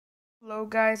Hello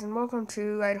guys and welcome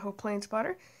to Idaho Plane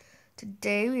Spotter.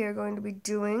 Today we are going to be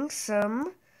doing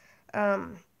some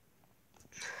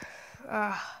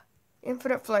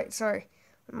infinite flight. Sorry,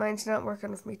 my mind's not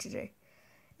working with me today.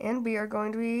 And we are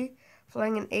going to be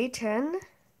flying an A-10.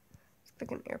 Let's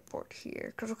pick an airport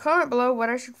here. Because comment below what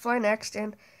I should fly next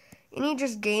and any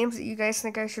just games that you guys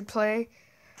think I should play.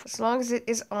 As long as it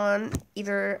is on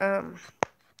either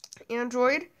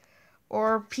Android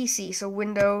or PC, so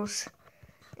Windows.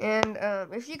 And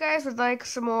if you guys would like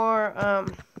some more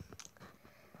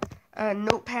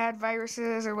notepad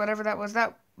viruses or whatever that was,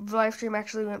 that live stream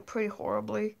actually went pretty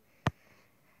horribly.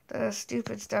 The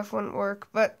stupid stuff wouldn't work.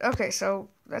 But, okay, so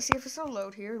let's see if it's will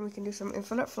load here and we can do some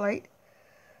infinite flight.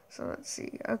 So, let's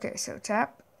see. Okay, so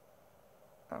tap.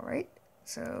 Alright,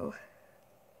 so...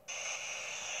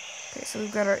 Okay, so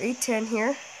we've got our A-10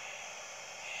 here.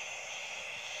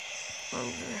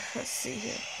 Let's see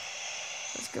here.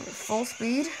 Let's give it full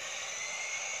speed.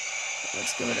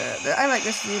 Let's give it a... I like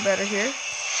this view better here.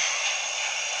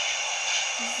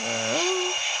 So...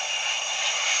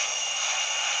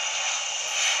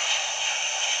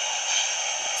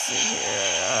 Let's see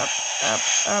here. Up, up,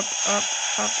 up, up,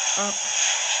 up, up.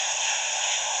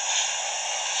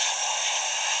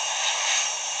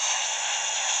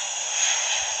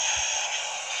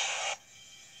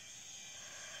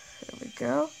 There we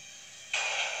go.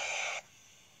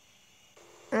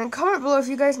 And comment below if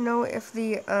you guys know if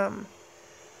the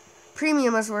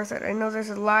premium is worth it. I know there's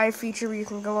a live feature where you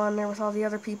can go on there with all the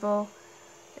other people,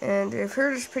 and I've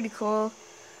heard it's pretty cool.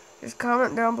 Just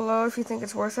comment down below if you think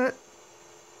it's worth it.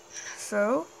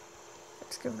 So,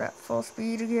 let's give that full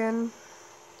speed again.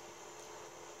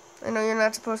 I know you're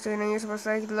not supposed to. I know you're supposed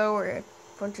to lower it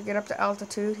once you get up to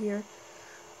altitude here.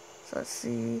 So let's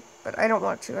see. But I don't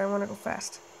want to. I want to go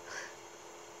fast.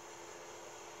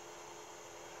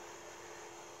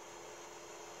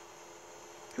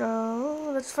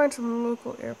 Oh, let's find some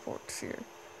local airports here.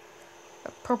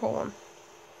 A purple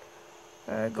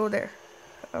one. Go there.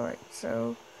 Alright,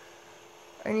 so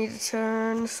I need to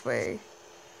turn this way.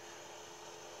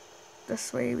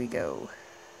 This way we go.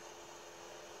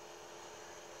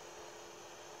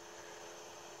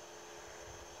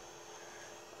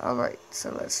 Alright,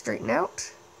 so let's straighten out.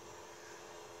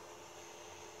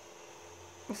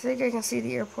 I think I can see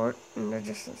the airport in the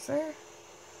distance there.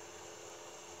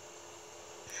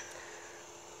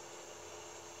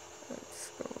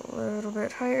 A little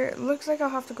bit higher. It looks like I'll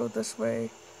have to go this way.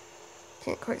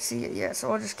 Can't quite see it yet,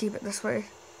 so I'll just keep it this way.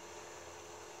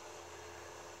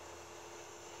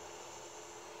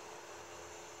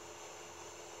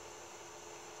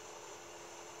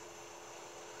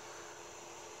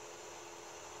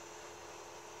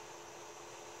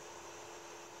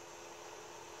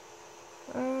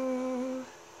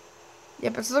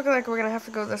 Yep, it's looking like we're gonna have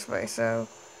to go this way, so...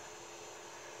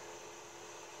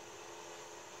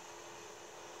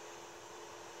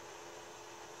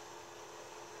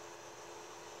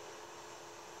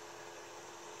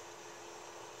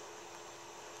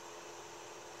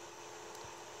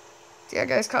 So yeah,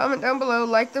 guys, comment down below,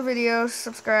 like the video,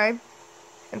 subscribe,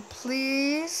 and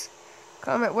please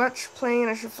comment which plane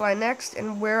I should fly next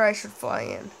and where I should fly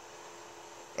in.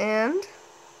 And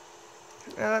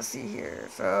let's see here.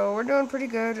 So we're doing pretty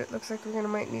good. It looks like we're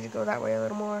might need to go that way a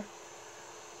little more.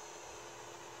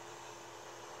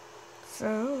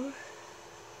 So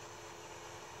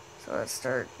let's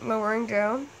start lowering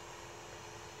down.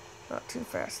 Not too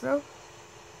fast though.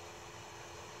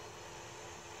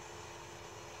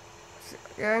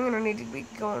 Yeah, I'm gonna need to be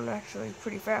going actually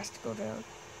pretty fast to go down.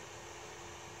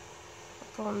 I'll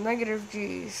pull negative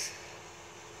G's.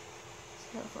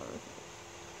 See how far we can.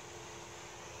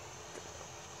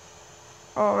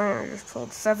 Oh man, I just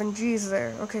pulled 7 G's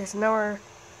there. Okay, so now we're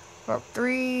about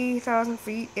 3,000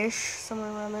 feet-ish,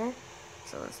 somewhere around there.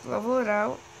 So let's level it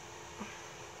out.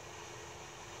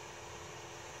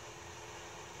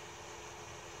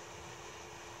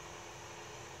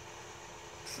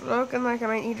 It's looking like I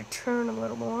might need to turn a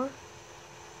little more.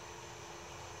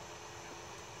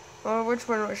 Well, which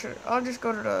one should I? I'll just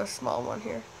go to the small one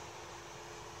here.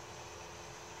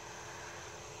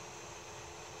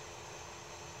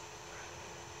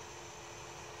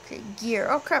 Okay, gear.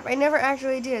 Oh crap, I never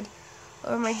actually did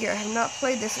lower my gear. I have not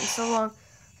played this in so long.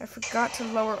 I forgot to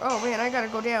lower. Oh man, I gotta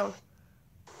go down.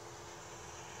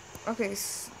 Okay,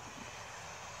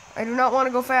 I do not want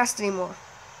to go fast anymore.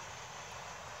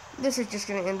 This is just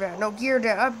gonna end bad. No, gear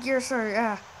down. Up gear, sorry.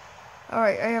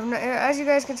 Alright, I have not, as you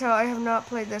guys can tell, I have not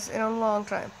played this in a long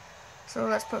time. So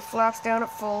let's put flaps down at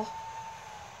full.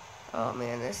 Oh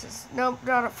man, this is, nope,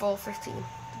 not at full, 15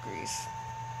 degrees.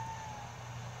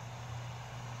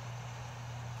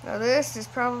 Now this is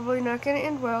probably not going to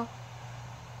end well.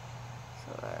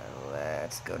 So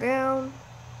let's go down.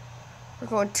 We're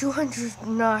going 200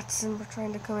 knots and we're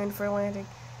trying to come in for a landing.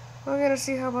 We're going to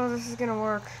see how well this is going to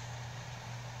work.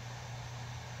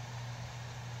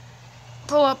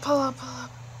 Pull up, pull up, pull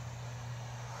up.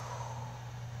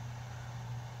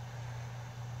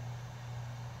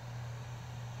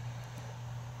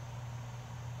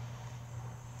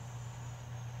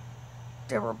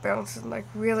 They were bouncing like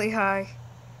really high.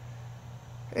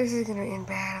 This is gonna end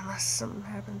bad unless something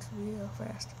happens real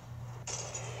fast.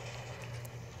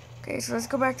 Okay, so let's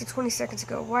go back to 20 seconds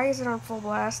ago. Why is it on full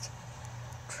blast?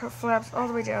 Flaps all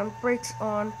the way down, brakes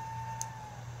on,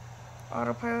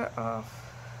 autopilot off.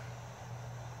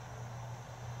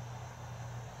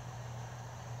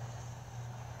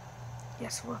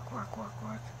 Yes, work.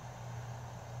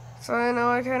 So I know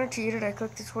I kind of cheated. I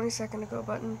clicked the 20-second ago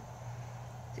button.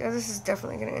 Yeah, this is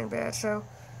definitely going to end bad, so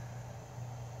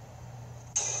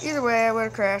either way, I would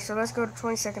have crashed, so let's go to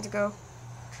 20 seconds ago.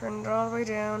 Turn it all the way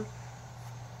down.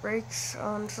 Brakes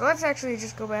on. So let's actually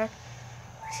just go back.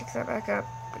 Shake that back up.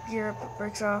 Gear up,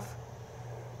 brakes off.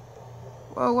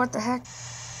 Whoa, what the heck?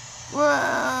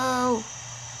 Whoa!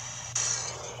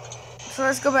 So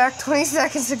let's go back 20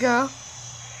 seconds ago.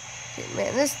 Okay,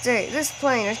 man, this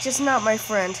plane is just not my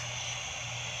friend.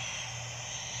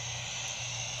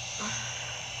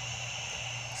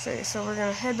 So we're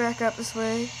gonna head back up this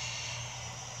way.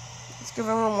 Let's give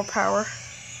it a little more power.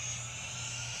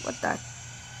 What the?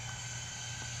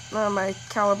 Oh, my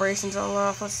calibration's all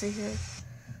off. Let's see here.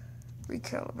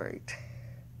 Recalibrate.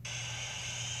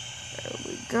 There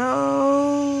we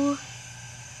go.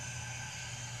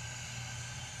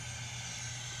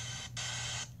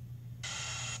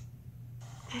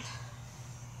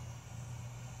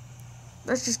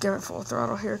 Let's just give it full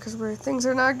throttle here because things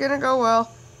are not gonna go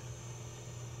well.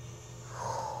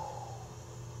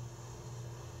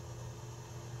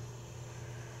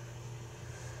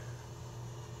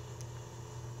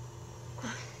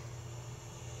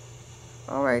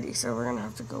 Alrighty, so we're gonna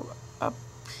have to go up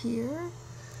here.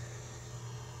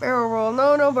 Barrel roll.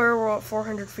 No barrel roll at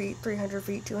 400 feet, 300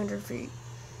 feet, 200 feet.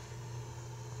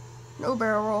 No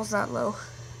barrel rolls that low.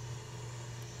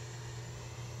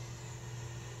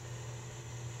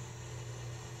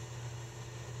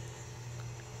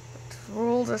 Let's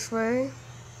roll this way.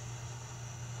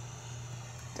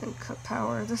 Then cut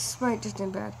power. This might just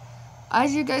end bad.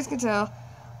 As you guys can tell,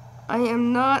 I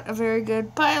am not a very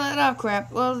good pilot. Oh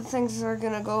crap. Well, the things are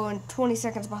gonna go in 20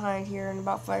 seconds behind here in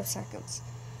about 5 seconds.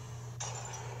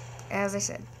 As I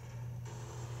said.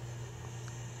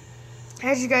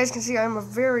 As you guys can see, I'm a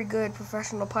very good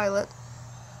professional pilot.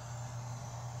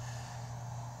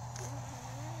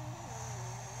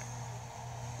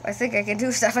 I think I can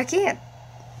do stuff I can't.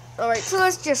 Alright, so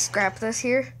let's just scrap this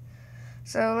here.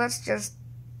 So let's just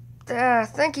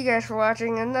thank you guys for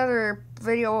watching. Another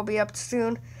video will be up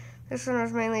soon. This one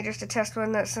was mainly just a test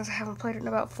one since I haven't played it in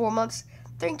about 4 months.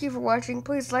 Thank you for watching.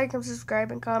 Please like and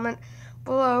subscribe and comment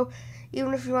below,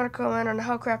 even if you want to comment on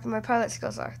how crappy my pilot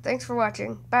skills are. Thanks for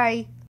watching. Bye.